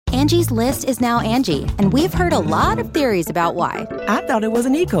Angie's List is now Angie, and we've heard a lot of theories about why. I thought it was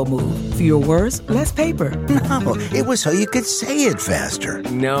an eco move. Fewer words, less paper. No, it was so you could say it faster.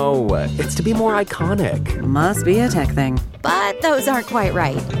 No, it's to be more iconic. Must be a tech thing. But those aren't quite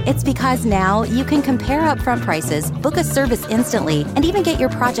right. It's because now you can compare upfront prices, book a service instantly, and even get your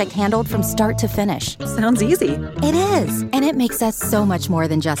project handled from start to finish. Sounds easy. It is, and it makes us so much more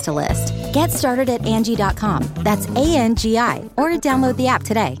than just a list. Get started at Angie.com. That's ANGI, or download the app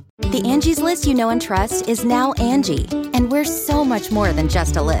today. The Angie's List you know and trust is now Angie, and we're so much more than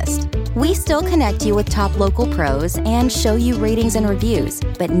just a list. We still connect you with top local pros and show you ratings and reviews,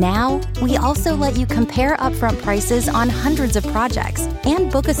 but now we also let you compare upfront prices on hundreds of projects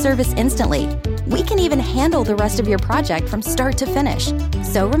and book a service instantly. We can even handle the rest of your project from start to finish.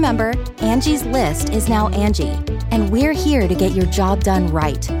 So remember, Angie's List is now Angie, and we're here to get your job done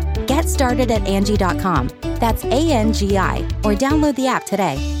right. Get started at Angie.com. That's ANGI, or download the app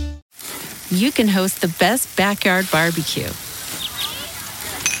today. You can host the best backyard barbecue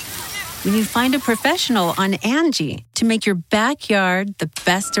when you find a professional on Angie to make your backyard the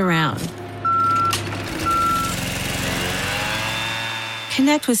best around.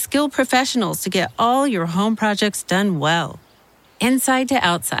 Connect with skilled professionals to get all your home projects done well. Inside to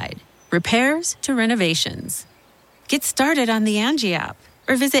outside, repairs to renovations. Get started on the Angie app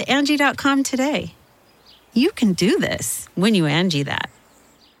or visit Angie.com today. You can do this when you Angie that.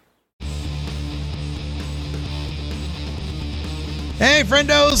 Hey,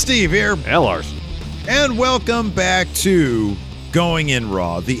 friendo, Steve here. And Larson. And welcome back to Going In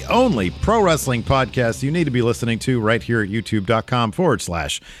Raw, the only pro wrestling podcast you need to be listening to right here at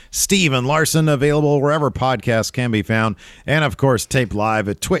youtube.com/Steve and Larson, available wherever podcasts can be found. And, of course, taped live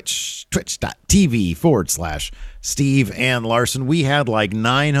at twitch.tv/Steve and Larson. We had like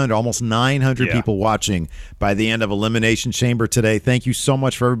 900, almost 900 people watching by the end of Elimination Chamber today. Thank you so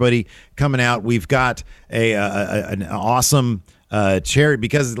much for everybody coming out. We've got an awesome charity,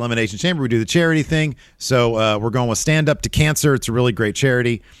 because of the Elimination Chamber, we do the charity thing. So we're going with Stand Up to Cancer. It's a really great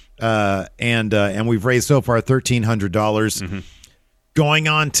charity, and we've raised so far $1,300. Going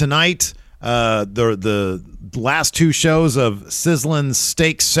on tonight, the last two shows of Sizzlin'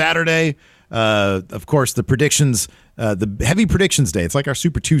 Steak Saturday. Of course, the predictions, the heavy predictions day. It's like our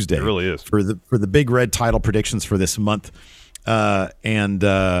Super Tuesday. It really is for the big red title predictions for this month. And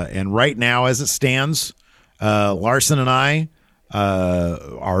right now, as it stands, Larson and I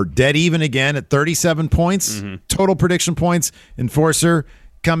are dead even again at 37 points, total prediction points. Enforcer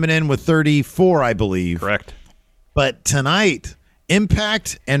coming in with 34, I believe. Correct. But tonight,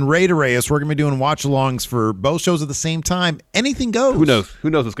 Impact and Rey de Reyes, we're going to be doing watch-alongs for both shows at the same time. Anything goes. Who knows? Who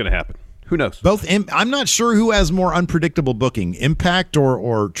knows what's going to happen? Who knows? I'm not sure who has more unpredictable booking, Impact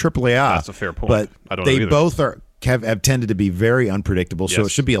or AAA. That's a fair point. But I don't know either. Both have tended to be very unpredictable, so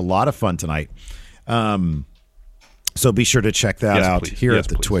it should be a lot of fun tonight. So be sure to check that out here at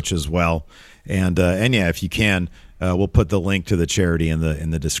the Twitch as well. And yeah, if you can, we'll put the link to the charity in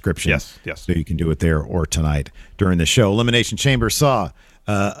the description. Yes. So you can do it there or tonight during the show. Elimination Chamber saw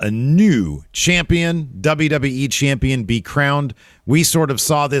a new champion, WWE champion, be crowned. We sort of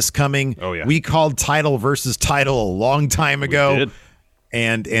saw this coming. Oh yeah. We called title versus title a long time ago. We did.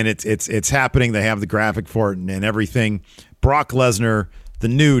 And it's happening. They have the graphic for it and everything. Brock Lesnar, the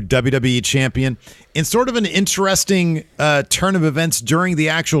new WWE champion, in sort of an interesting turn of events during the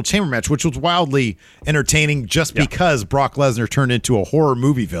actual chamber match, which was wildly entertaining just because Brock Lesnar turned into a horror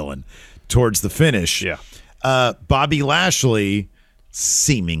movie villain towards the finish. Yeah. Bobby Lashley,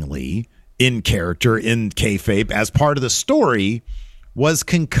 seemingly in character, in kayfabe, as part of the story, was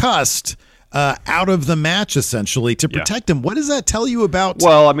concussed out of the match, essentially, to protect him. What does that tell you about?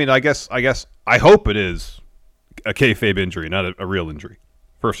 Well, I mean, I hope it is a kayfabe injury, not a real injury,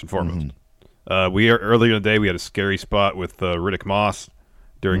 first and foremost. Earlier in the day, we had a scary spot with Riddick Moss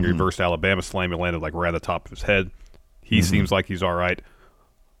during reverse Alabama slam. It landed like right on the top of his head. He seems like he's all right.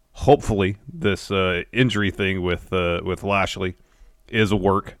 Hopefully, this injury thing with Lashley is a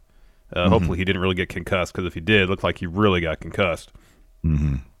work. Hopefully, he didn't really get concussed, because if he did, it looked like he really got concussed.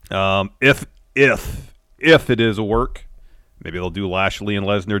 If it is a work, maybe they'll do Lashley and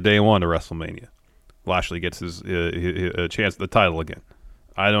Lesnar day one to WrestleMania. Lashley gets his chance at the title again.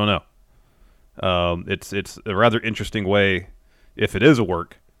 I don't know. It's a rather interesting way, if it is a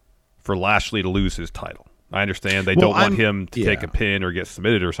work, for Lashley to lose his title. I understand they don't want him to take a pin or get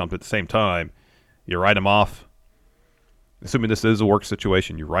submitted or something at the same time. You write him off. Assuming this is a work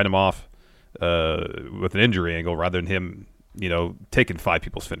situation, you write him off with an injury angle rather than him, taking 5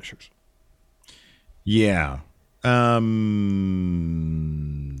 people's finishers. Yeah. While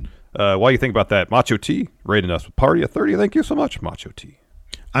you think about that, Macho T rating us with Party of 30. Thank you so much, Macho T.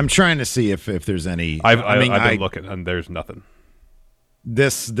 I'm trying to see if there's any. I've been looking, and there's nothing.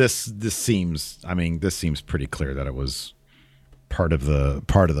 This seems. I mean, this seems pretty clear that it was part of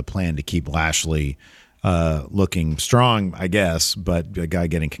the plan to keep Lashley looking strong, I guess. But a guy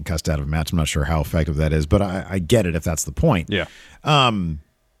getting concussed out of a match, I'm not sure how effective that is. But I get it if that's the point. Yeah.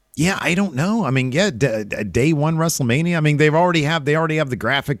 Yeah, I don't know. I mean, yeah, day one WrestleMania. I mean, they already have the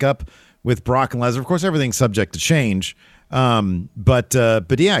graphic up with Brock and Lesnar. Of course, everything's subject to change.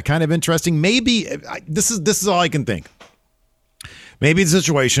 But yeah, kind of interesting. Maybe this is all I can think. Maybe it's a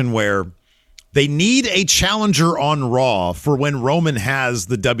situation where they need a challenger on Raw for when Roman has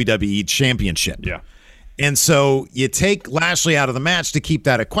the WWE Championship. Yeah. And so you take Lashley out of the match to keep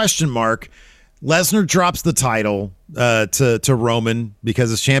that a question mark. Lesnar drops the title to Roman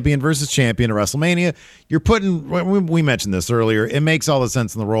because it's champion versus champion at WrestleMania. You're putting, we mentioned this earlier, it makes all the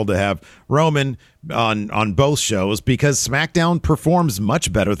sense in the world to have Roman on both shows because SmackDown performs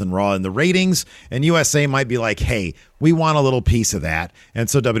much better than Raw in the ratings, and USA might be like, hey, we want a little piece of that. And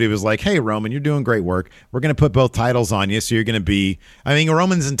so WWE was like, hey, Roman, you're doing great work. We're going to put both titles on you, so you're going to be, I mean,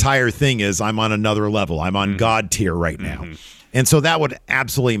 Roman's entire thing is I'm on another level. I'm on God tier right now. And so that would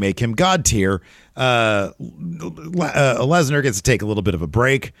absolutely make him God tier. Lesnar gets to take a little bit of a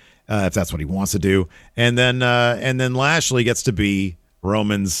break if that's what he wants to do, and then Lashley gets to be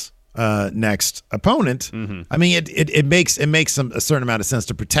Roman's next opponent. I mean, it makes a certain amount of sense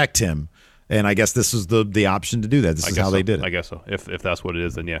to protect him, and I guess this is the option to do that. This is how they did it. I guess so. If that's what it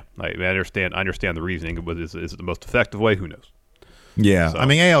is, then yeah, I understand. I understand the reasoning, but is it the most effective way? Who knows? Yeah, So. I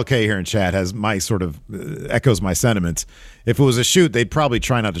mean, ALK here in chat has my sort of echoes my sentiments. If it was a shoot, they'd probably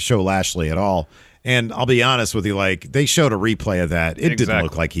try not to show Lashley at all. And I'll be honest with you, like they showed a replay of that. It didn't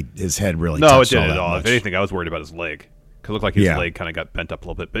look like his head really. No, it touched didn't all at all. that much. If anything, I was worried about his leg. Because it looked like his leg kind of got bent up a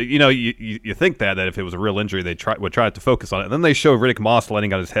little bit. But, you know, you think that if it was a real injury, they would try to focus on it. And then they show Riddick Moss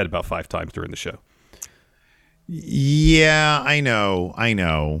letting out his head about 5 times during the show. Yeah, I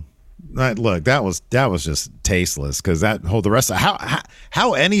know. Look, that was just tasteless because the rest of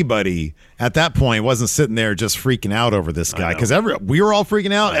how anybody at that point wasn't sitting there just freaking out over this guy because we were all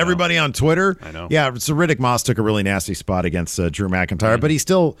freaking out. Everybody on Twitter. I know. Yeah, so Riddick Moss took a really nasty spot against Drew McIntyre, but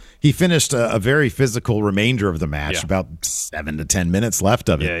he finished a very physical remainder of the match. About 7 to 10 minutes left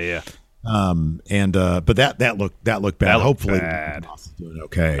of it. Yeah. But that looked bad. Hopefully, bad. Moss is doing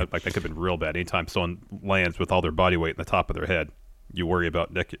okay. That could have been real bad. Anytime someone lands with all their body weight in the top of their head, you worry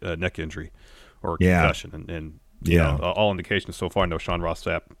about neck injury or concussion. And you know, all indications so far. No, Sean Ross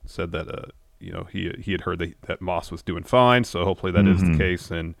Sapp said that he had heard that Moss was doing fine. So hopefully that is the case,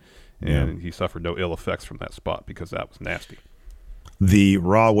 and he suffered no ill effects from that spot because that was nasty. The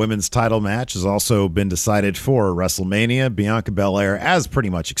Raw Women's title match has also been decided for WrestleMania. Bianca Belair, as pretty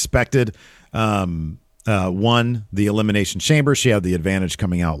much expected, won the Elimination Chamber. She had the advantage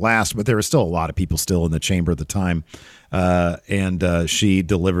coming out last, but there were still a lot of people still in the chamber at the time. And she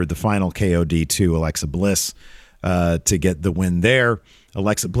delivered the final KOD to Alexa Bliss to get the win there.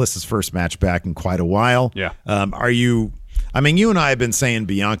 Alexa Bliss's first match back in quite a while. Yeah. You and I have been saying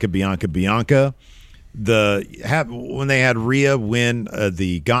Bianca. When they had Rhea win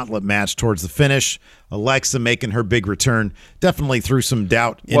the gauntlet match towards the finish, Alexa making her big return definitely threw some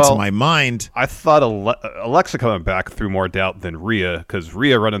doubt into my mind. I thought Alexa coming back threw more doubt than Rhea because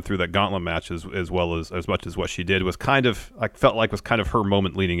Rhea running through that gauntlet match as much as what she did was kind of her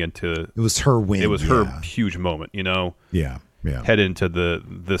moment leading into. It was her win. It was her huge moment, you know. Yeah. Head into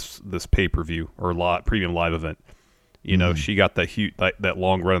this pay-per-view or premium live event. You know, she got that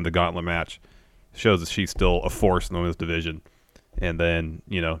long run in the gauntlet match. Shows that she's still a force in the women's division, and then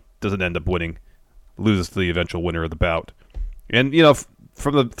doesn't end up winning, loses to the eventual winner of the bout, and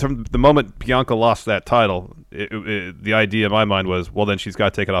from the moment Bianca lost that title, the idea in my mind was, well, then she's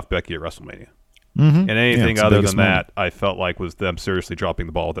got to take it off Becky at WrestleMania, and anything other than that, I felt like was them seriously dropping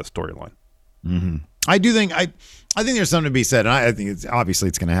the ball with that storyline. I do think I think there's something to be said, and I think it's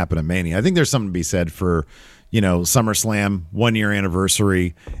going to happen at Mania. I think there's something to be said for. SummerSlam 1 year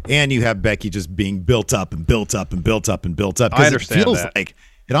anniversary, and you have Becky just being built up and built up and built up and built up. I understand that.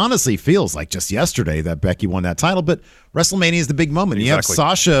 It honestly feels like just yesterday that Becky won that title, but WrestleMania is the big moment. Exactly.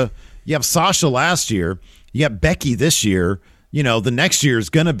 You have Sasha last year, you have Becky this year. The next year is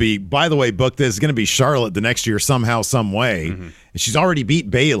going to be, by the way, book this, is going to be Charlotte the next year somehow, some way. And she's already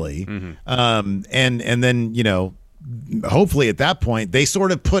beat Bayley. And then, hopefully at that point, they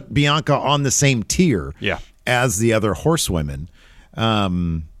sort of put Bianca on the same tier. Yeah. As the other horsewomen.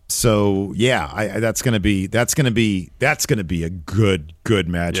 So yeah, that's gonna be a good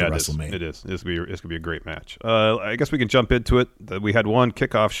match at WrestleMania. It is. It's gonna be a great match. I guess we can jump into it. We had one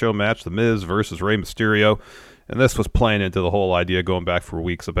kickoff show match: The Miz versus Rey Mysterio. And this was playing into the whole idea going back for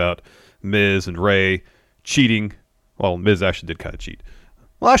weeks about Miz and Ray cheating. Well, Miz actually did kind of cheat.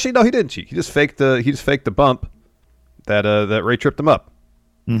 Well, actually, no, he didn't cheat. He just faked the bump that Ray tripped him up.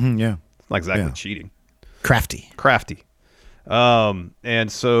 Mm-hmm, yeah. It's not exactly cheating. Crafty.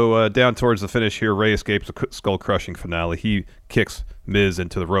 And so down towards the finish here, Ray escapes a skull-crushing finale. He kicks Miz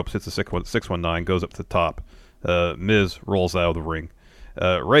into the ropes, hits the 619, goes up to the top. Miz rolls out of the ring.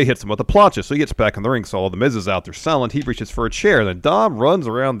 Ray hits him with a plancha, so he gets back in the ring. So all the Miz is out there selling. He reaches for a chair. Then Dom runs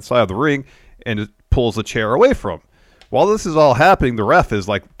around the side of the ring and pulls the chair away from him. While this is all happening, the ref is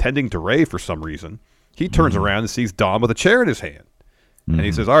like tending to Ray for some reason. He turns around and sees Dom with a chair in his hand. And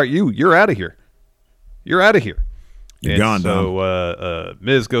he says, all right, you're out of here. You're out of here. You're gone, Dom. So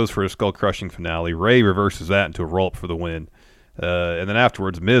Miz goes for a skull-crushing finale. Ray reverses that into a roll-up for the win. And then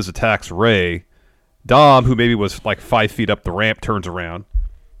afterwards, Miz attacks Ray. Dom, who maybe was like 5 feet up the ramp, turns around.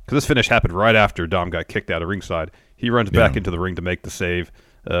 Because this finish happened right after Dom got kicked out of ringside. He runs back into the ring to make the save.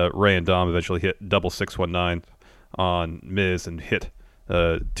 Ray and Dom eventually hit double 619 on Miz and hit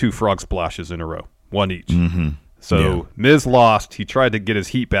 2 frog splashes in a row, one each. So Miz lost. He tried to get his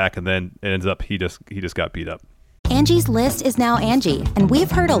heat back, and then it ends up he just got beat up. Angie's List is now Angie, and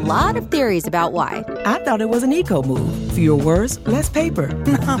we've heard a lot of theories about why. I thought it was an eco move. Fewer words, less paper.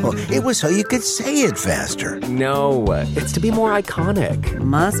 No, it was so you could say it faster. No, it's to be more iconic.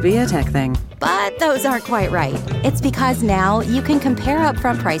 Must be a tech thing. But those aren't quite right. It's because now you can compare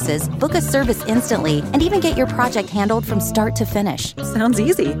upfront prices, book a service instantly, and even get your project handled from start to finish. Sounds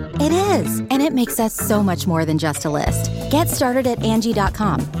easy. It is, and it makes us so much more than just a list. Get started at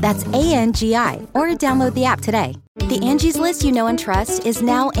Angie.com. That's ANGI, or download the app today. The Angie's List you know and trust is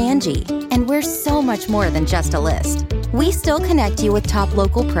now Angie, and we're so much more than just a list. We still connect you with top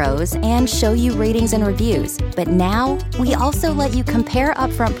local pros and show you ratings and reviews, but now we also let you compare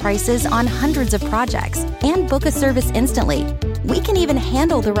upfront prices on hundreds of projects and book a service instantly. We can even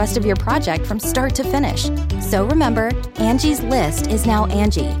handle the rest of your project from start to finish. So remember, Angie's List is now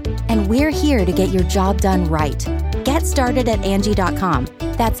Angie, and we're here to get your job done right. Get started at Angie.com.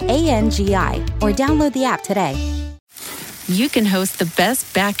 That's ANGI, or download the app today. You can host the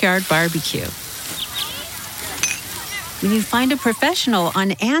best backyard barbecue when you find a professional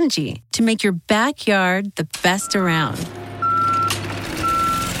on Angie to make your backyard the best around.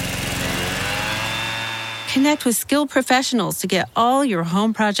 Connect with skilled professionals to get all your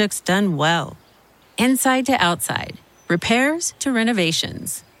home projects done well. Inside to outside, repairs to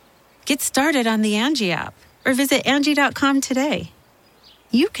renovations. Get started on the Angie app or visit Angie.com today.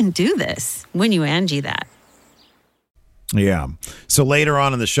 You can do this when you Angie that. Yeah. So later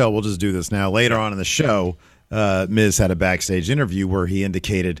on in the show, we'll just do this now. Later on in the show, Miz had a backstage interview where he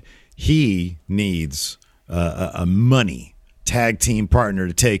indicated he needs a money tag team partner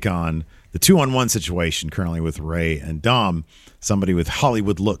to take on the 2-on-1 situation currently with Ray and Dom, somebody with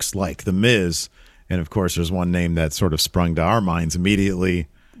Hollywood looks like The Miz. And, of course, there's one name that sort of sprung to our minds immediately.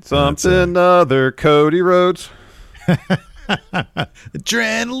 Something other Cody Rhodes.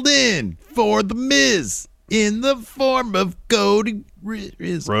 Adrenaline for The Miz in the form of Cody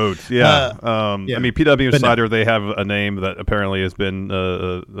Rhodes. Yeah. I mean, PW Insider, they have a name that apparently has been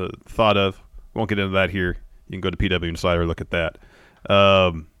thought of. Won't get into that here. You can go to PW Insider, look at that.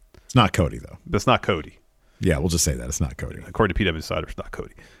 It's not Cody, though. That's not Cody. Yeah, we'll just say that. It's not Cody. According to PW Insider, it's not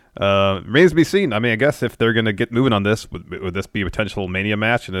Cody. Remains to be seen. I mean, I guess if they're going to get moving on this, would this be a potential Mania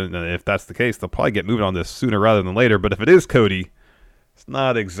match? And if that's the case, they'll probably get moving on this sooner rather than later. But if it is Cody, it's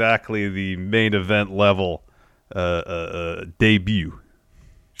not exactly the main event level debut.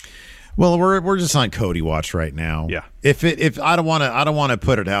 Well, we're just on Cody watch right now. Yeah. If I don't want to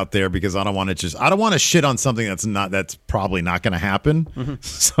put it out there because I don't want to shit on something that's probably not going to happen. Mm-hmm.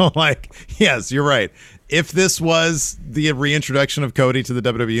 So yes, you're right. If this was the reintroduction of Cody to the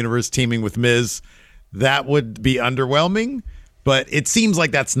WWE Universe teaming with Miz, that would be underwhelming. But it seems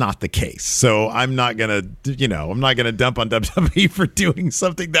like that's not the case. So I'm not gonna dump on WWE for doing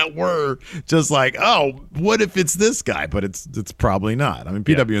something that we're just like, oh, what if it's this guy? But it's probably not. I mean,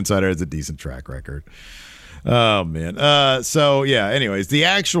 PW Insider has a decent track record. Oh man. So yeah. Anyways, the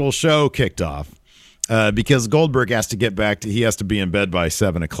actual show kicked off because Goldberg has to get back to. He has to be in bed by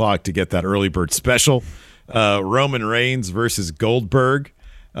 7:00 to get that early bird special. Roman Reigns versus Goldberg.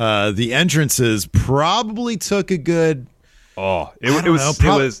 The entrances probably took a good. Oh,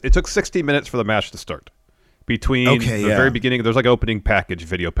 it took 60 minutes for the match to start. Between the very beginning, there's like opening package,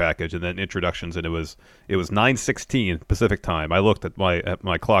 video package, and then introductions, and it was 9:16 Pacific time. I looked at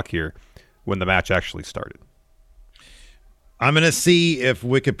my clock here when the match actually started. I'm going to see if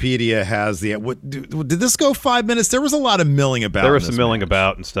Wikipedia has did this go 5 minutes? There was a lot of milling about. There was some milling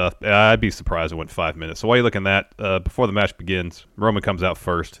about and stuff. I'd be surprised it went 5 minutes. So while you're looking at that, before the match begins, Roman comes out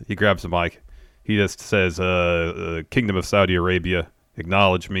first. He grabs the mic. He just says, Kingdom of Saudi Arabia,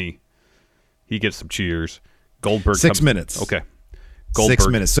 acknowledge me. He gets some cheers. Goldberg 6 minutes. Okay. Goldberg.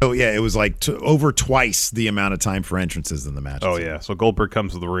 6 minutes. So, yeah, it was like over twice the amount of time for entrances in the match. Oh, yeah. So Goldberg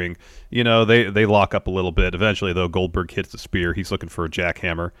comes to the ring. You know, they lock up a little bit. Eventually, though, Goldberg hits the spear. He's looking for a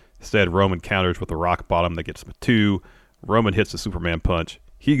jackhammer. Instead, Roman counters with a rock bottom that gets him a 2. Roman hits the Superman punch.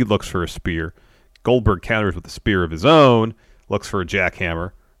 He looks for a spear. Goldberg counters with a spear of his own, looks for a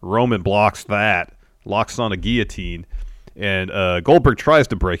jackhammer. Roman blocks that, locks on a guillotine, and Goldberg tries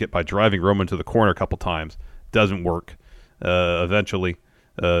to break it by driving Roman to the corner a couple times. Doesn't work. Eventually,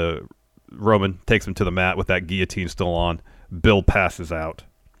 Roman takes him to the mat with that guillotine still on. Bill passes out.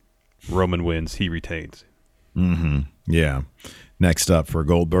 Roman wins. He retains. Mm-hmm. Yeah. Next up for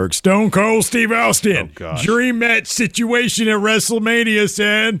Goldberg, Stone Cold Steve Austin. Oh, gosh. Dream match situation at WrestleMania,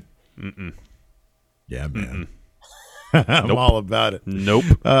 son. Mm-mm. Yeah, man. Mm-mm. I'm Nope. all about it. Nope.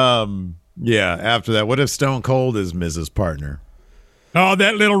 Yeah, after that, what if Stone Cold is Mrs. Partner? Oh,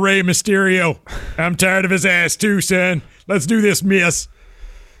 that little Rey Mysterio. I'm tired of his ass too, son. Let's do this, miss.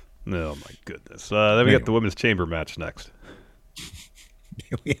 Oh, my goodness. Then we got the women's chamber match next.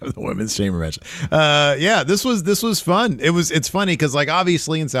 We have the women's chamber match. Yeah, this was fun. It's funny because like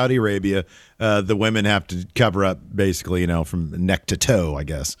obviously in Saudi Arabia, the women have to cover up basically, from neck to toe, I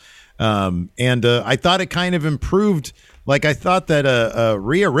guess. And I thought it kind of improved. Like I thought that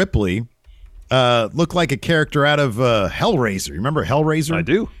Rhea Ripley looked like a character out of Hellraiser. You remember Hellraiser? I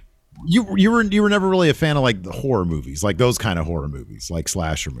do. You were never really a fan of like the horror movies, like those kind of horror movies, like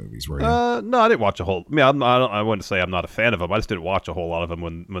slasher movies, were you? No, I didn't watch a whole. I mean, I wouldn't say I'm not a fan of them. I just didn't watch a whole lot of them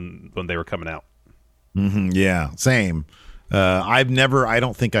when they were coming out. Mm-hmm, yeah, same. I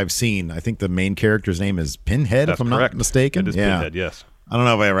don't think I've seen. I think the main character's name is Pinhead, That's if I'm correct. not mistaken. It is yeah. Pinhead, yes. I don't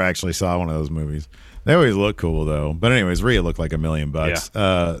know if I ever actually saw one of those movies. They always look cool though. But anyways, Rhea looked like $1 million.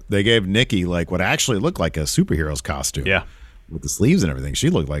 Yeah. They gave Nikki like what actually looked like a superhero's costume. Yeah. With the sleeves and everything. She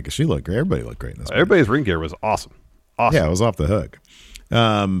looked great. Everybody looked great in this movie. Everybody's ring gear was awesome. Yeah, it was off the hook.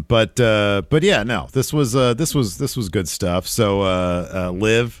 But yeah, no, this was good stuff. So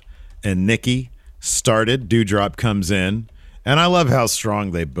Liv and Nikki started. Doudrop comes in, and I love how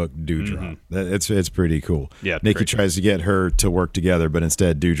strong they booked Doudrop. Mm-hmm. It's pretty cool. Yeah, Nikki tries to get her to work together, but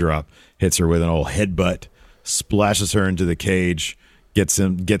instead Doudrop hits her with an old headbutt, splashes her into the cage, gets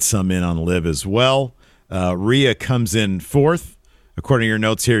some in on Liv as well. Rhea comes in fourth. According to your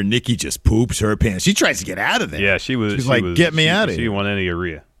notes here, Nikki just poops her pants. She tries to get out of there. Yeah, she's like, get me out of here. She didn't want any of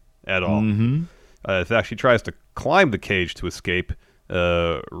Rhea at all. Mm-hmm. In fact, she tries to climb the cage to escape.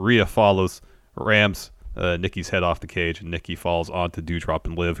 Rhea follows, rams Nikki's head off the cage, and Nikki falls onto Doudrop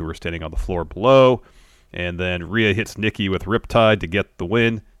and Liv, who are standing on the floor below. And then Rhea hits Nikki with Riptide to get the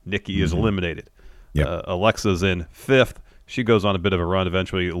win. Nikki is eliminated. Yep. Alexa's in fifth. She goes on a bit of a run.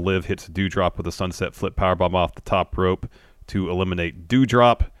 Eventually, Liv hits Doudrop with a sunset flip powerbomb off the top rope to eliminate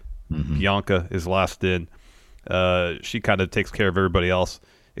Doudrop. Bianca is last in. She kind of takes care of everybody else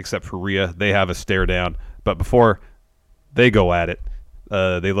except for Rhea. They have a stare down. But before they go at it,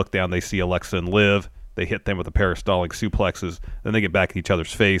 they look down. They see Alexa and Liv. They hit them with a pair of stalling suplexes. Then they get back in each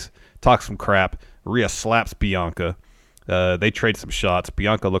other's face, talk some crap. Rhea slaps Bianca. They trade some shots.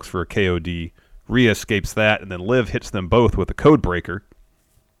 Bianca looks for a KOD. Rhea escapes that, and then Liv hits them both with a code breaker.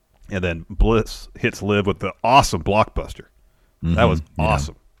 And then Bliss hits Liv with the awesome blockbuster. That was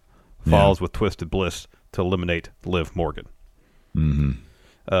awesome. Falls with Twisted Bliss to eliminate Liv Morgan. Rhea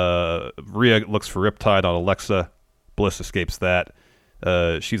looks for Riptide on Alexa. Bliss escapes that.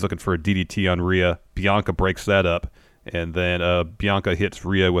 She's looking for a DDT on Rhea. Bianca breaks that up. And then Bianca hits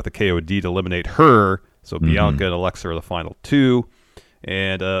Rhea with a KOD to eliminate her. So Bianca and Alexa are the final two.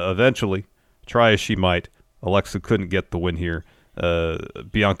 And eventually, try as she might, Alexa couldn't get the win here.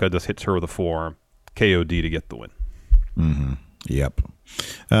 Bianca just hits her with a forearm. KOD to get the win. Yep.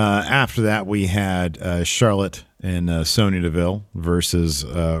 After that, we had Charlotte and Sonya Deville versus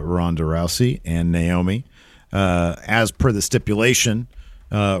Ronda Rousey and Naomi. As per the stipulation,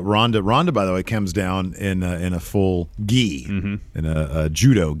 Ronda, by the way, comes down in a full gi, in a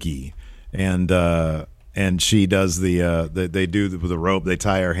judo gi, and she does they do with the rope. They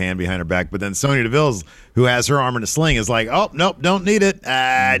tie her hand behind her back, but then Sonya Deville, who has her arm in a sling, is like, "Oh nope, don't need it.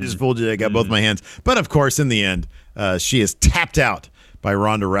 I just fooled you. I got both my hands." But of course, in the end, she is tapped out by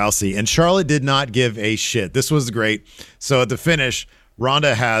Ronda Rousey, and Charlotte did not give a shit. This was great. So at the finish,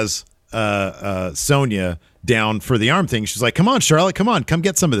 Ronda has Sonya down for the arm thing. She's like, "Come on, Charlotte, come on, come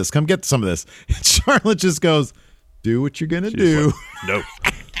get some of this. Come get some of this." And Charlotte just goes, Do what you're going to do. Like, nope.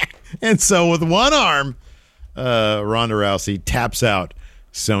 And so with one arm, Ronda Rousey taps out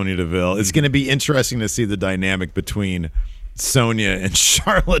Sonya Deville. It's going to be interesting to see the dynamic between Sonya and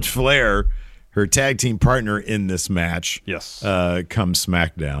Charlotte Flair, her tag team partner in this match. Yes. Come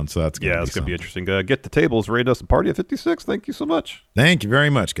SmackDown. So that's going to be it's going to be interesting. Get the Tables, Raid Us and Party at 56. Thank you so much. Thank you very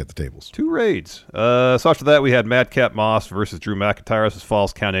much. Get the Tables. 2 raids. So after that, we had Madcap Moss versus Drew McIntyre. This is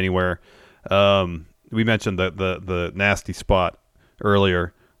Falls Count Anywhere. We mentioned the nasty spot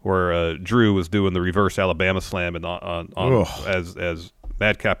earlier where Drew was doing the reverse Alabama slam, and as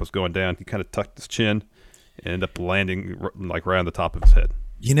Madcap was going down, he kind of tucked his chin and ended up landing like right on the top of his head.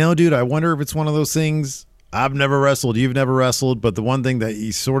 You know, dude, I wonder if it's one of those things. I've never wrestled. You've never wrestled. But the one thing that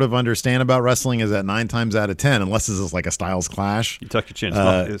you sort of understand about wrestling is that 9 times out of 10, unless this is like a Styles Clash, you tuck your chin.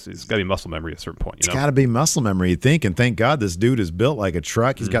 It's got to be muscle memory at a certain point. It's got to be muscle memory, you think. And thank God this dude is built like a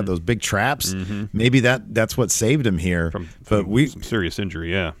truck. He's got those big traps. Maybe that's what saved him here. From some serious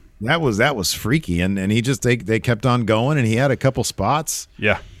injury, yeah. That was freaky. And he just they kept on going, and he had a couple spots.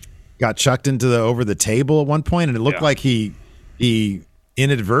 Yeah. Got chucked into over the table at one point, and it looked like he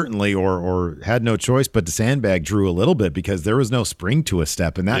inadvertently or had no choice but to sandbag Drew a little bit, because there was no spring to a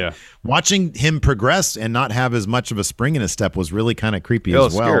step, and that watching him progress and not have as much of a spring in his step was really kind of creepy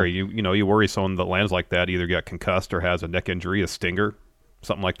as well. Scary. You worry someone that lands like that either got concussed or has a neck injury, a stinger,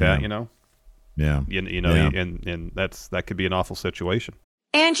 something like that. Yeah. And that could be an awful situation.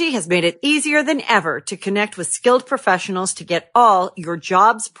 Angie has made it easier than ever to connect with skilled professionals to get all your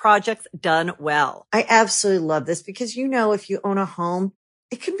jobs projects done well. I absolutely love this because, if you own a home,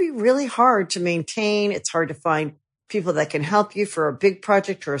 it can be really hard to maintain. It's hard to find people that can help you for a big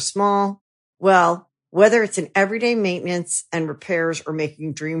project or a small. Well, whether it's in everyday maintenance and repairs or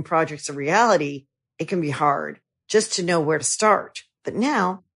making dream projects a reality, it can be hard just to know where to start. But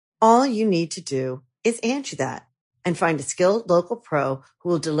now all you need to do is Angie that and find a skilled local pro who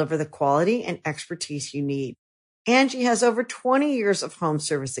will deliver the quality and expertise you need. Angie has over 20 years of home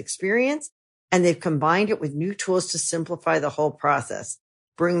service experience, and they've combined it with new tools to simplify the whole process.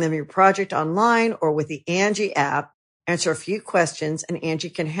 Bring them your project online or with the Angie app, answer a few questions, and Angie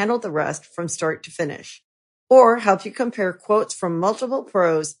can handle the rest from start to finish. Or help you compare quotes from multiple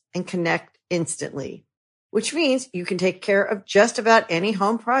pros and connect instantly, which means you can take care of just about any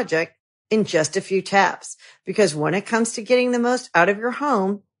home project in just a few taps. Because when it comes to getting the most out of your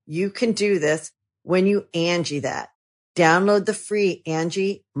home, you can do this when you Angie that. Download the free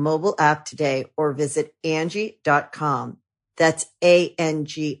Angie mobile app today or visit Angie.com. That's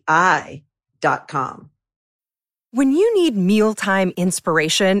ANGI.com. When you need mealtime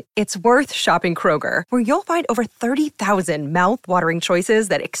inspiration, it's worth shopping Kroger, where you'll find over 30,000 mouth-watering choices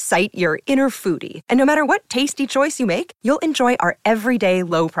that excite your inner foodie. And no matter what tasty choice you make, you'll enjoy our everyday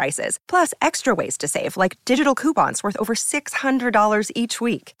low prices, plus extra ways to save, like digital coupons worth over $600 each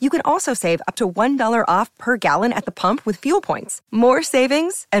week. You can also save up to $1 off per gallon at the pump with fuel points. More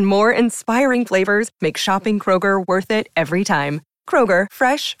savings and more inspiring flavors make shopping Kroger worth it every time. Kroger,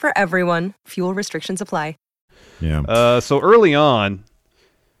 fresh for everyone. Fuel restrictions apply. Yeah. So early on,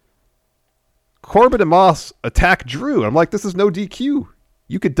 Corbin and Moss attack Drew. I'm like, this is no DQ.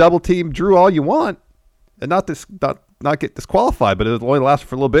 You could double team Drew all you want and not get disqualified, but it only lasted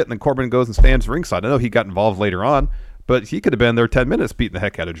for a little bit, and then Corbin goes and stands ringside. I know he got involved later on, but he could have been there 10 minutes beating the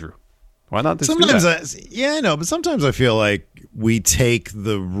heck out of Drew. Why not just sometimes do that? I know, but sometimes I feel like we take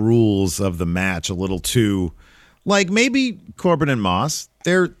the rules of the match a little too, like maybe Corbin and Moss,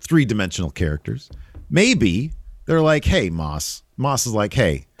 they're 3-dimensional characters. Maybe they're like, hey, Moss. Moss is like,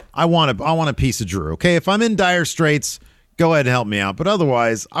 hey, I want a piece of Drew. Okay, if I'm in dire straits, go ahead and help me out. But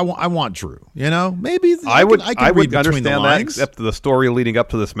otherwise, I want Drew. Maybe I would read understand the that. lines. Except the story leading up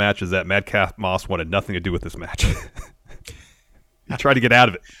to this match is that Madcap Moss wanted nothing to do with this match. He tried to get out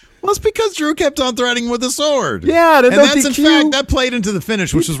of it. Well, it's because Drew kept on threatening with a sword. Yeah, and that's in fact that played into the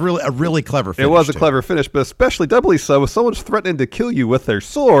finish, which was really a really clever finish. It was a clever finish, but especially doubly so if someone's threatening to kill you with their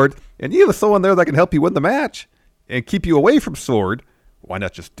sword, and you have someone there that can help you win the match and keep you away from sword. Why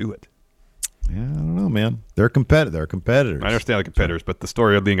not just do it? Yeah, I don't know, man. They're competitors. I understand the competitors, but the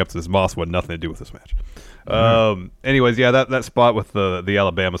story leading up to this Moss had nothing to do with this match. Anyways, yeah, that spot with the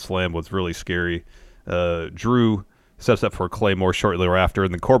Alabama Slam was really scary. Drew sets up for a Claymore shortly thereafter,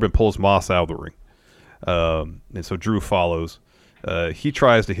 and then Corbin pulls Moss out of the ring. And so Drew follows. He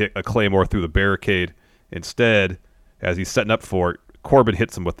tries to hit a Claymore through the barricade. Instead, as he's setting up for it, Corbin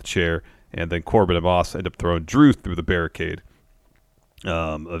hits him with the chair, and then Corbin and Moss end up throwing Drew through the barricade.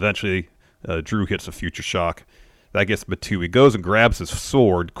 Eventually, Drew hits a future shock. That gets him a 2. He goes and grabs his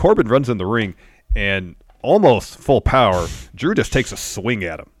sword. Corbin runs in the ring, and almost full power, Drew just takes a swing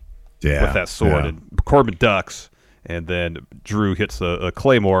at him with that sword. Yeah. And Corbin ducks, And then Drew hits a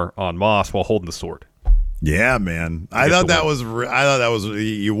Claymore on Moss while holding the sword. Yeah, man. I thought that was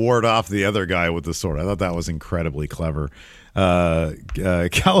you ward off the other guy with the sword. I thought that was incredibly clever.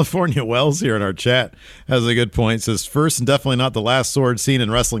 California Wells here in our chat has a good point. Says first and definitely not the last sword seen in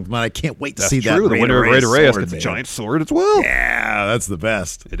wrestling tonight. I can't wait to see that. The winner of Rey Reyes gets a giant sword as well. Yeah, that's the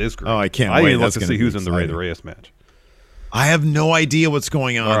best. It is great. Oh, I can't wait. I even look to see who's in the Rey Reyes match. I have no idea what's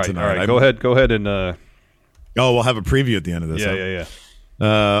going on tonight. All right, go ahead and. We'll have a preview at the end of this. Yeah.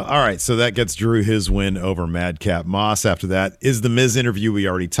 All right, so that gets Drew his win over Madcap Moss. After that is the Miz interview we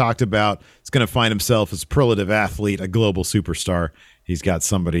already talked about. He's going to find himself a superlative athlete, a global superstar. He's got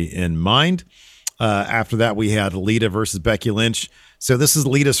somebody in mind. After that, we had Lita versus Becky Lynch. So this is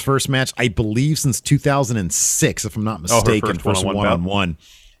Lita's first match, I believe, since 2006, if I'm not mistaken. First one-on-one.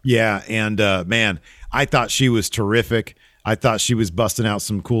 Yeah, and man, I thought she was terrific. I thought she was busting out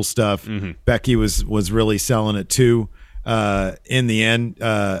some cool stuff. Mm-hmm. Becky was really selling it too. In the end,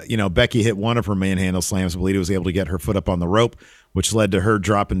 Becky hit one of her manhandle slams. Lita was able to get her foot up on the rope, which led to her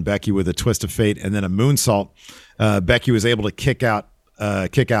dropping Becky with a twist of fate and then a moonsault. Becky was able to kick out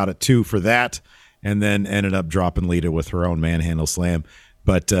at 2 for that, and then ended up dropping Lita with her own manhandle slam.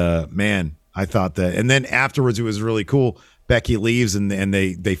 But man, I thought that, and then afterwards it was really cool. Becky leaves and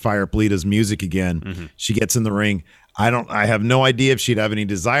they fire up Lita's music again. Mm-hmm. She gets in the ring. I have no idea if she'd have any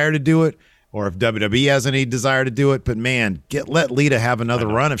desire to do it, or if WWE has any desire to do it, but man, let Lita have another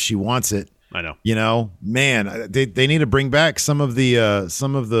run if she wants it. I know. Man, they need to bring back some of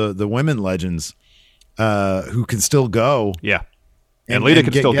the women legends who can still go. Yeah, and Lita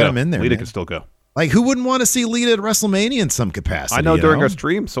can still go. Them in there, Lita man. can still go. Like, who wouldn't want to see Lita at WrestleMania in some capacity? I know during our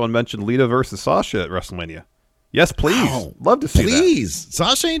stream, someone mentioned Lita versus Sasha at WrestleMania. Yes, please. Wow. Love to see that. Please,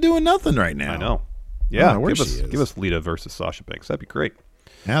 Sasha ain't doing nothing right now. I know. Yeah, give us Lita versus Sasha Banks. That'd be great.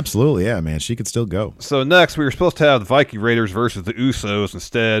 Absolutely, yeah, man. She could still go. So next, we were supposed to have the Viking Raiders versus the Usos.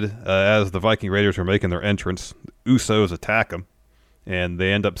 Instead, as the Viking Raiders are making their entrance, Usos attack them, and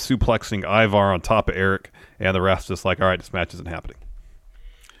they end up suplexing Ivar on top of Eric, and the ref's just like, all right, this match isn't happening.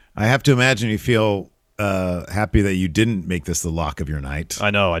 I have to imagine you feel happy that you didn't make this the lock of your night.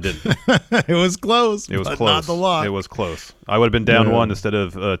 I know, I didn't. It was close. It was but close. Not the lock. It was close. I would have been down one instead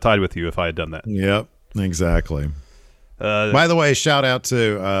of tied with you if I had done that. Yep, exactly. By the way, shout out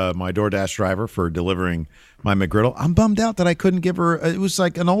to my DoorDash driver for delivering my McGriddle. I'm bummed out that I couldn't give her. It was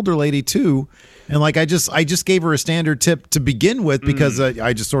like an older lady too, and like I just gave her a standard tip to begin with because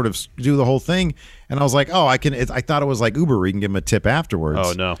I just sort of do the whole thing, and I was like, oh, I can. I thought it was like Uber, where you can give them a tip afterwards.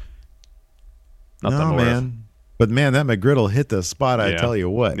 Oh no, no, man. But man, that McGriddle hit the spot. I tell you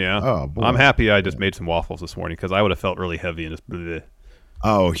what. Yeah. Oh, boy. I'm happy I just made some waffles this morning because I would have felt really heavy and just. Bleh.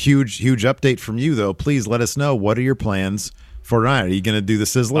 Oh, huge update from you, though. Please let us know. What are your plans for tonight? Are you going to do the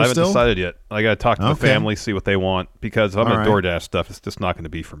Sizzler I haven't still? decided yet. I got to talk to the family, see what they want, because if I'm All going right. to DoorDash stuff, it's just not going to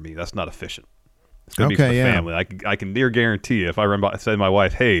be for me. That's not efficient. It's going to be for the yeah. family. I can near guarantee you if I run by, say to my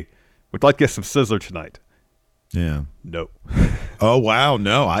wife, hey, we'd like to get some Sizzler tonight. Yeah. No. Oh, wow.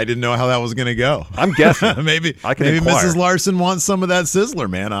 No, I didn't know how that was going to go. I'm guessing. maybe inquire. Mrs. Larson wants some of that Sizzler,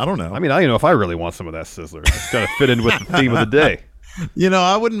 man. I don't know. I mean, I don't know if I really want some of that Sizzler. It's got to fit in with the theme of the day.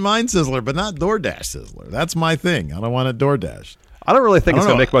 I wouldn't mind Sizzler, but not DoorDash Sizzler. That's my thing. I don't want a DoorDash. I don't really think it's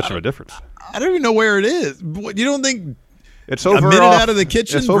going to make much of a difference. I don't even know where it is. You don't think it's over a minute off, out of the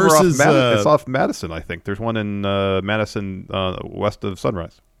kitchen it's over versus it's off Madison, I think. There's one in Madison west of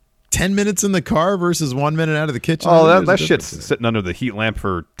Sunrise. 10 minutes in the car versus 1 minute out of the kitchen? Oh, that shit's sitting under the heat lamp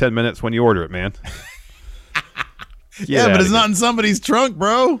for 10 minutes when you order it, man. Yeah, but it's not in somebody's trunk,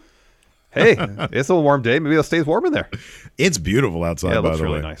 bro. Hey, it's a warm day. Maybe it stays warm in there. It's beautiful outside, it by looks the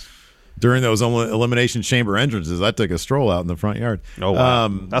really way. Nice. During those elimination chamber entrances, I took a stroll out in the front yard. Oh, wow.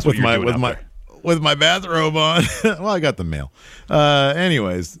 That's what you're doing out there. With my bathrobe on. Well, I got the mail.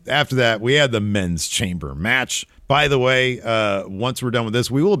 Anyways, after that, we had the men's chamber match. By the way, once we're done with this,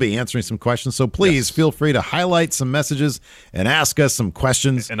 we will be answering some questions. So please feel free to highlight some messages and ask us some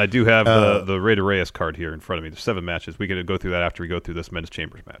questions. And I do have the Rey Reyes card here in front of me. There's 7 matches. We can go through that after we go through this men's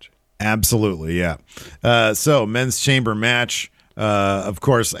chambers match. Absolutely, yeah. So men's chamber match, of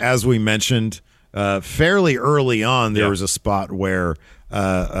course, as we mentioned, fairly early on, there was a spot where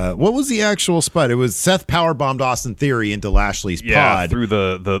what was the actual spot? It was Seth powerbombed Austin Theory into Lashley's pod through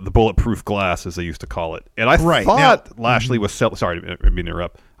the bulletproof glass, as they used to call it. And I thought Lashley was sorry to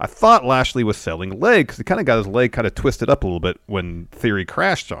interrupt. I thought Lashley was selling leg because he kind of got his leg kind of twisted up a little bit when Theory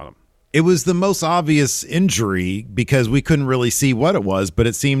crashed on him. It was the most obvious injury because we couldn't really see what it was, but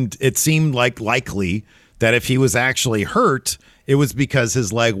it seemed like likely that if he was actually hurt, it was because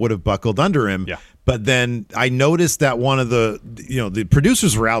his leg would have buckled under him. Yeah. But then I noticed that one of the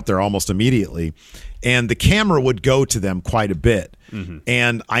producers were out there almost immediately, and the camera would go to them quite a bit. Mm-hmm.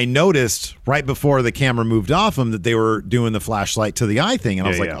 And I noticed right before the camera moved off them that they were doing the flashlight to the eye thing. And I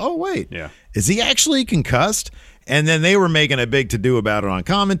was like, oh, wait, is he actually concussed? And then they were making a big to-do about it on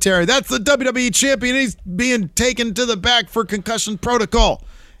commentary. That's the WWE champion. He's being taken to the back for concussion protocol.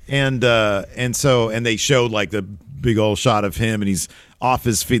 And they showed like the big old shot of him, and he's off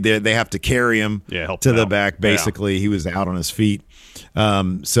his feet. They have to carry him to the back. Basically, he was out on his feet.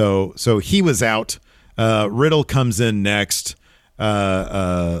 So he was out. Riddle comes in next.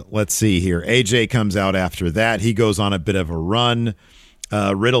 Let's see here. AJ comes out after that. He goes on a bit of a run.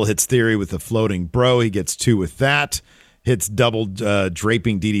 Riddle hits Theory with a floating bro. He gets 2 with that. Hits double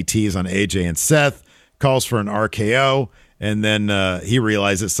draping DDTs on AJ and Seth. Calls for an RKO. And then he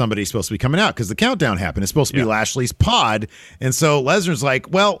realizes somebody's supposed to be coming out because the countdown happened. It's supposed to be Lashley's pod. And so Lesnar's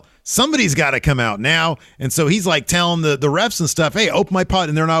like, well, somebody's got to come out now. And so he's like telling the refs and stuff, hey, open my pod.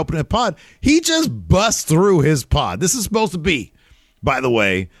 And they're not opening a pod. He just busts through his pod. This is supposed to be, by the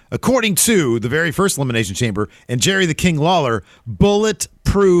way, according to the very first Elimination Chamber and Jerry the King Lawler,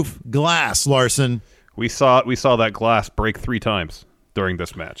 bulletproof glass, Larson. We saw that glass break 3 times during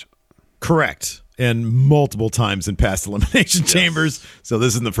this match. Correct. And multiple times in past Elimination Chambers. So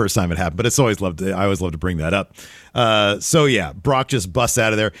this isn't the first time it happened, but I always love to bring that up. Brock just busts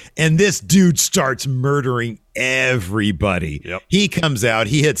out of there, and this dude starts murdering everybody. Yep. He comes out,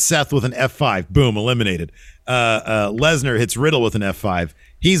 he hits Seth with an F5, boom, eliminated. Lesnar hits Riddle with an F5,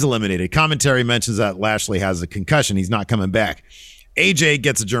 he's eliminated. Commentary mentions that Lashley has a concussion, he's not coming back. AJ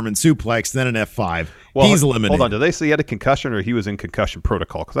gets a German suplex, then an F5. Well, he's eliminated. Hold on, did they say he had a concussion or he was in concussion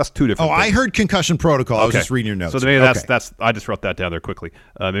protocol? Because that's 2 different things. I heard concussion protocol. I was just reading your notes. So maybe that's I just wrote that down there quickly.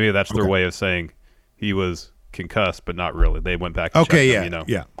 Maybe that's their way of saying he was concussed, but not really. They went back and checked him,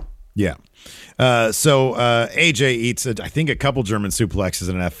 Yeah. So AJ eats, I think, a couple German suplexes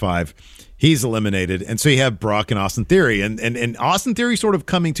and an F5. He's eliminated. And so you have Brock and Austin Theory. And Austin Theory sort of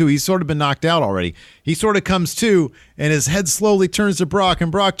coming to. He's sort of been knocked out already. He sort of comes to, and his head slowly turns to Brock,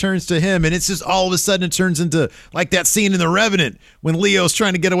 and Brock turns to him. And it's just all of a sudden it turns into like that scene in The Revenant when Leo's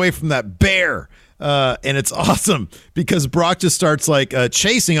trying to get away from that bear. And it's awesome because Brock just starts like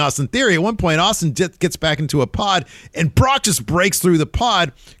chasing Austin Theory. At one point, Austin gets back into a pod, and Brock just breaks through the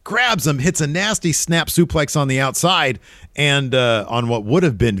pod, grabs him, hits a nasty snap suplex on the outside, and on what would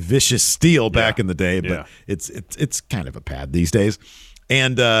have been vicious steel back in the day, but it's kind of a pad these days.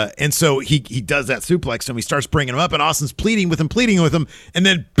 And so he does that suplex, and he starts bringing him up, and Austin's pleading with him, and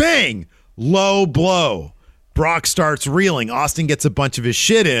then bang, low blow. Brock starts reeling. Austin gets a bunch of his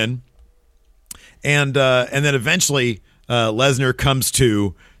shit in. And then eventually Lesnar comes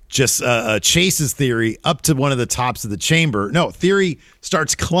to, just chases Theory up to one of the tops of the chamber. No, Theory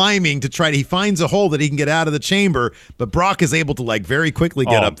starts climbing he finds a hole that he can get out of the chamber, but Brock is able to like very quickly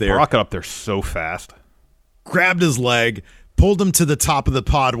get up there. Brock got up there so fast. Grabbed his leg, pulled him to the top of the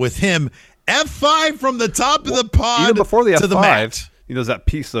pod with him. F5 from the top of the pod even before the to F5, the mat. There's that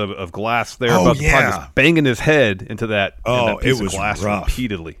piece of glass there above the pod, just banging his head into that, piece of glass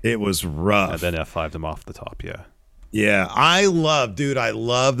repeatedly. It was rough. And then F5'd him off the top, Yeah, I love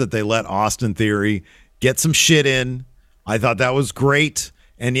that they let Austin Theory get some shit in. I thought that was great.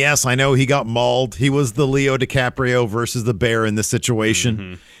 And yes, I know he got mauled. He was the Leo DiCaprio versus the bear in this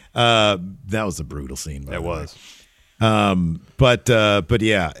situation. Mm-hmm. That was a brutal scene. It was. But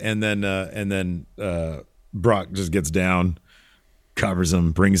yeah, and then Brock just gets down, covers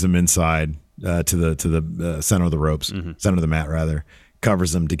him, brings him inside to the center of the ropes, center of the mat rather,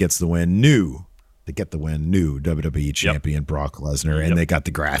 covers him to get the win. New WWE champion Brock Lesnar, and they got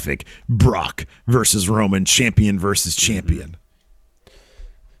the graphic: Brock versus Roman, champion versus champion.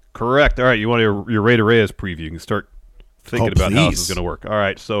 Correct. All right, you want your Rey de Reyes preview? You can start thinking about how this is going to work. All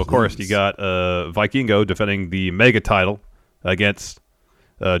right, so of course you got Vikingo defending the Mega title against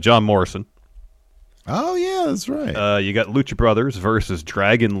John Morrison. Oh yeah, that's right. You got Lucha Brothers versus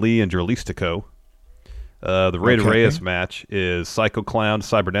Dragon Lee and Dralistico. The Rey de Reyes match is Psycho Clown,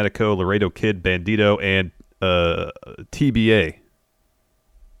 Cybernetico, Laredo Kid, Bandito, and TBA.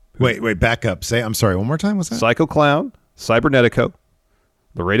 Wait, back up. I'm sorry, one more time. What's that? Psycho Clown, Cybernetico,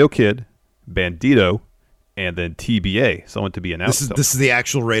 Laredo Kid, Bandito, and then TBA. Someone to be announced. This is the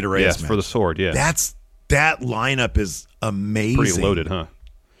actual Rey de Reyes match. For the sword. Yeah, that lineup is amazing. Pretty loaded, huh?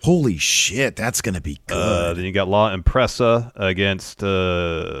 Holy shit, that's going to be good. Then you got La Impresa against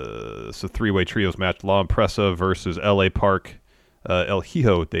it's a three-way trios match. La Impresa versus LA Park, El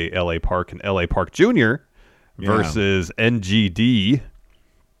Hijo de LA Park, and LA Park Jr. versus NGD.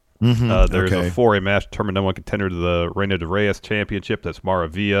 There's a four-way match determined number one contender to the Reina de Reyes Championship. That's Mara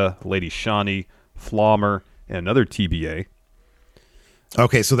Villa, Lady Shani, Flommer, and another TBA.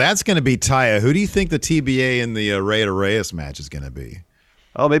 Okay, so that's going to be Taya. Who do you think the TBA in the Rey de Reyes match is going to be?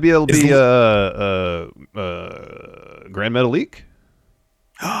 Oh, maybe it'll be Grand Metalik?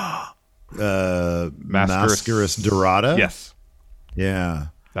 Mascaras Dorada? Yes. Yeah.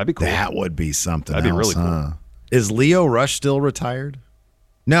 That'd be cool. That would be something That'd be else, really cool. Is Leo Rush still retired?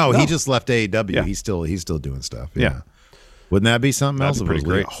 No, he just left AEW. Yeah. He's still doing stuff. Yeah. Wouldn't that be something else? That'd be pretty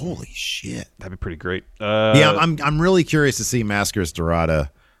great. Holy shit. That'd be pretty great. Yeah, I'm really curious to see Mascaras Dorada,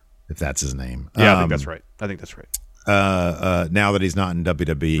 if that's his name. Yeah, I think that's right. Now that he's not in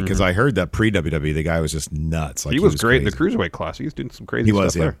WWE, because I heard that pre-WWE, the guy was just nuts. Like he was great crazy. in the Cruiserweight class. He was doing some crazy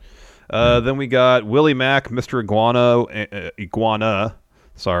stuff yeah. there. Then we got Willie Mack, Mr. Iguana,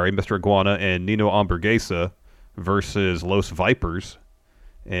 and Nino Hamburguesa versus Los Vipers.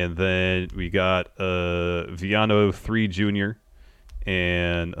 And then we got Viano 3 Jr.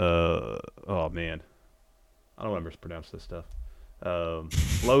 and oh man, I don't want to mispronounce this stuff.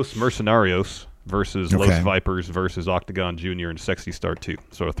 Los Mercenarios versus Los Vipers versus Octagon Jr. and Sexy Star 2.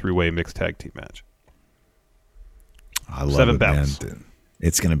 So a 3-way mixed tag team match. I love 7 it, bouts. man.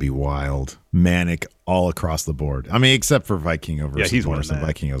 It's going to be wild, manic all across the board. I mean, except for Vikingo versus he's Morrison. winning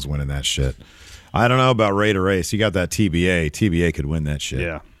that. Vikingo's winning that shit. I don't know about Rey de Reyes. You got that TBA. TBA could win that shit.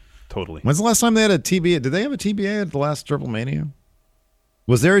 Yeah, totally. When's the last time they had a TBA? Did they have a TBA at the last Triple Mania?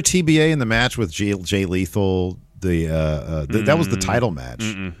 Was there a TBA in the match with Jay Lethal? That was the title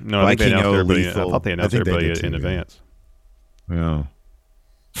match. No, I think Vikingo, I Lethal. thought they announced everybody in advance. Yeah.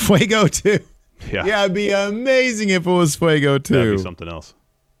 Fuego 2. Yeah, it'd be amazing if it was Fuego 2. That'd be something else.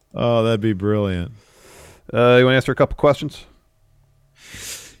 Oh, that'd be brilliant. You want to answer a couple questions?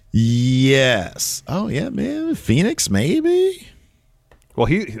 Yes. Oh, yeah, man. Phoenix, maybe? Well,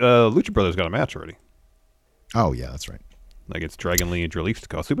 Lucha Brothers got a match already. Oh, yeah, that's right. Like it's Dragon Lee and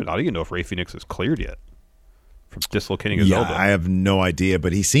Dralistico. But I don't even know if Rey Fenix is cleared yet from dislocating his elbow. I have no idea,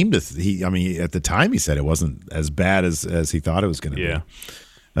 but he seemed to. I mean, at the time he said it wasn't as bad as he thought it was going to be.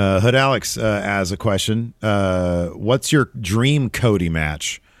 Hood Alex has a question. What's your dream Cody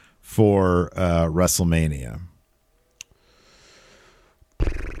match for WrestleMania?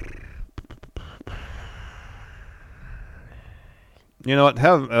 You know what?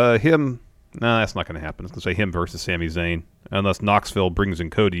 Have him. No, that's not going to happen. I was going to say him versus Sami Zayn, unless Knoxville brings in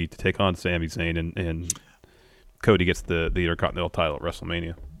Cody to take on Sami Zayn, and Cody gets the Intercontinental title at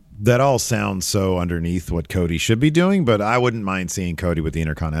WrestleMania. That all sounds so underneath what Cody should be doing, but I wouldn't mind seeing Cody with the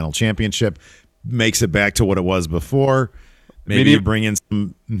Intercontinental Championship. Makes it back to what it was before. Maybe you bring in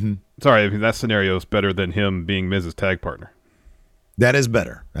some. Mm-hmm. Sorry, I mean, that scenario is better than him being Miz's tag partner. That is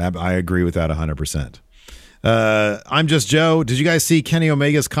better. I agree with that 100%. I'm Just Joe. Did you guys see Kenny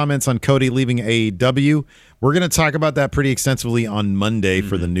Omega's comments on Cody leaving AEW? We're going to talk about that pretty extensively on Monday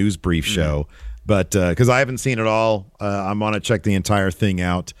for the news brief show. But because I haven't seen it all, I'm going to check the entire thing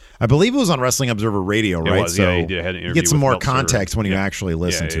out. I believe it was on Wrestling Observer Radio, right? It was, so he had an interview you get some with more Meltzer. context when you actually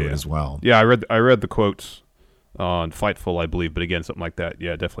listen to it as well. Yeah, I read the quotes on Fightful, I believe. But again, something like that.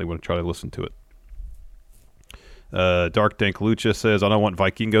 Yeah, definitely want to try to listen to it. Dark Dank Lucha says, I don't want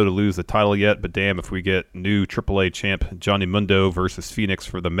Vikingo to lose the title yet, but damn if we get new AAA champ Johnny Mundo versus Phoenix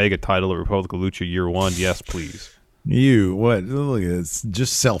for the mega title at Republic of Lucha Year 1. Yes, please. What? Look, it's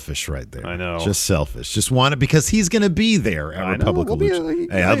just selfish right there. I know. Just selfish. Just want it because he's going to be there at Republic of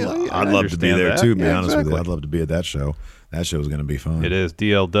Lucha. Hey, I'd love to be there too, to be honest with you. I'd love to be at that show. That show is going to be fun. It is.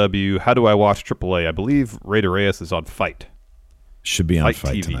 DLW. How do I watch AAA? I believe Rey de Reyes is on Fight. Should be on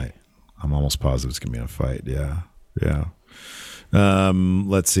Fight TV. tonight. I'm almost positive it's going to be on Fight. Yeah.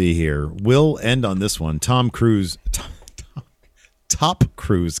 Let's see here. We'll end on this one. Top Cruise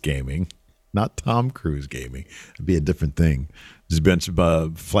Gaming, not Tom Cruise Gaming. It'd be a different thing. Just a bunch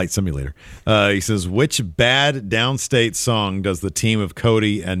of Flight Simulator. He says, which bad downstate song does the team of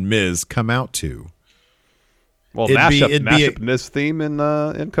Cody and Miz come out to? Well, mashup Miz theme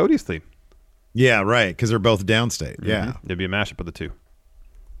and Cody's theme. Yeah, right, because they're both downstate. Mm-hmm. Yeah. It'd be a mashup of the two.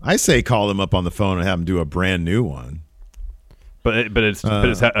 I say call them up on the phone and have them do a brand new one. But it's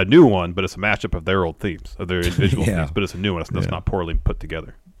a new one, but it's a mashup of their old themes, of their individual Yeah. themes. But it's a new one. It's not poorly put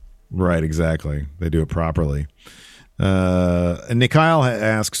together. Right, exactly. They do it properly. And Mikhail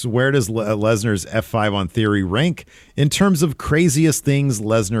asks, where does Lesnar's F5 on Theory rank in terms of craziest things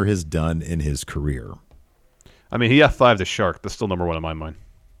Lesnar has done in his career? I mean, he F5'd the Shark. That's still number one in my mind.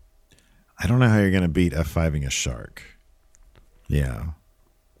 I don't know how you're going to beat F5ing a Shark. Yeah.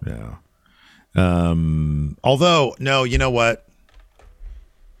 Although, no, you know what?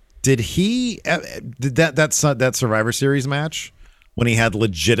 Did that Survivor Series match when he had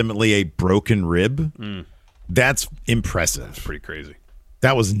legitimately a broken rib? That's impressive. That's pretty crazy.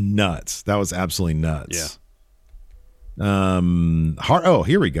 That was nuts. That was absolutely nuts. Yeah.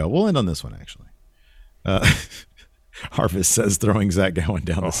 Here we go. We'll end on this one, actually. Harvest says throwing Zach Gowen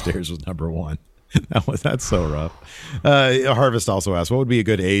down the stairs was number one. That's so rough. Harvest also asked, what would be a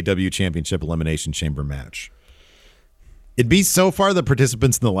good AEW Championship Elimination Chamber match? It'd be so far the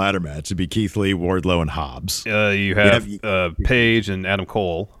participants in the ladder match. It'd be Keith Lee, Wardlow, and Hobbs. You have Paige and Adam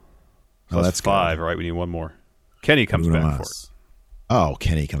Cole. So that's 5, right? We need one more. Kenny comes back for it. Oh,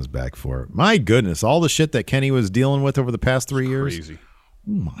 Kenny comes back for it. My goodness, all the shit that Kenny was dealing with over the past 3 years. Crazy.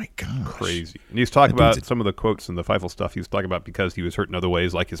 Oh, my gosh. Crazy. And he was talking about some of the quotes in the Fightful stuff. He was talking about because he was hurt in other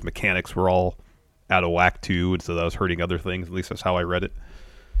ways, like his mechanics were all out of whack too, and so that was hurting other things. At least that's how I read it.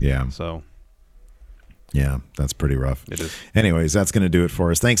 Yeah. So. Yeah, that's pretty rough. It is. Anyways, that's going to do it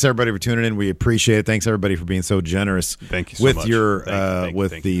for us. Thanks everybody for tuning in. We appreciate it. Thanks everybody for being so generous. Thank you so with much. your Thank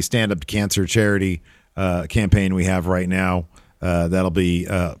with the you. Stand Up to Cancer charity campaign we have right now. That'll be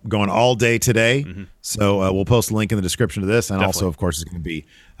going all day today. Mm-hmm. So we'll post a link in the description of this, and Definitely. also, of course, it's going to be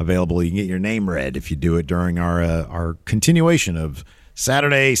available. You can get your name read if you do it during our continuation of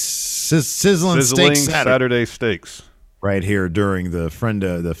Saturday Sizzling Steak Saturday Steaks. Right here during the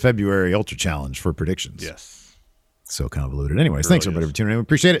February Ultra Challenge for predictions. Yes. So convoluted. Anyways, thanks everybody for tuning in. We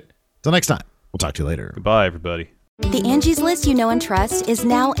appreciate it. Until next time, we'll talk to you later. Goodbye, everybody. The Angie's List you know and trust is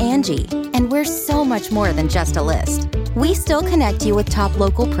now Angie, and we're so much more than just a list. We still connect you with top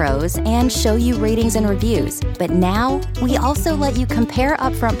local pros and show you ratings and reviews, but now we also let you compare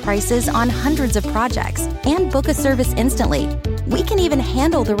upfront prices on hundreds of projects and book a service instantly. We can even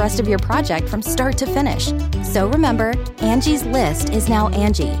handle the rest of your project from start to finish. So remember, Angie's List is now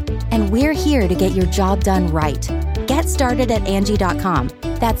Angie, and we're here to get your job done right. Get started at Angie.com.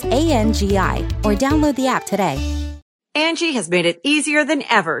 That's ANGI, or download the app today. Angie has made it easier than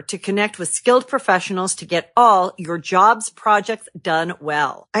ever to connect with skilled professionals to get all your jobs projects done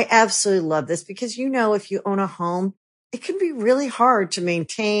well. I absolutely love this because, if you own a home, it can be really hard to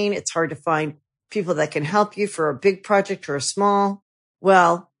maintain. It's hard to find people that can help you for a big project or a small.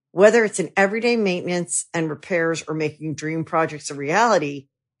 Well, whether it's in everyday maintenance and repairs or making dream projects a reality,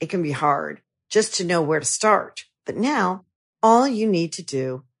 it can be hard just to know where to start. But now all you need to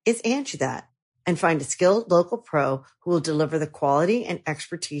do is Angie that and find a skilled local pro who will deliver the quality and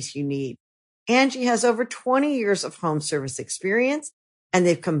expertise you need. Angie has over 20 years of home service experience, and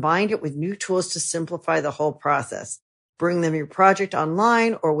they've combined it with new tools to simplify the whole process. Bring them your project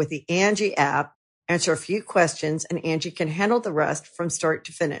online or with the Angie app, answer a few questions, and Angie can handle the rest from start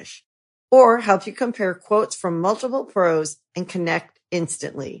to finish. Or help you compare quotes from multiple pros and connect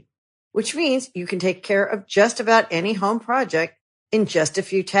instantly, which means you can take care of just about any home project in just a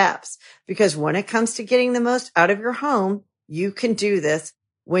few taps. Because when it comes to getting the most out of your home, you can do this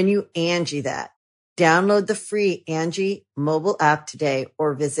when you Angie that. Download the free Angie mobile app today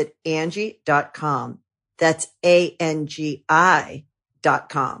or visit Angie.com. That's ANGI.com.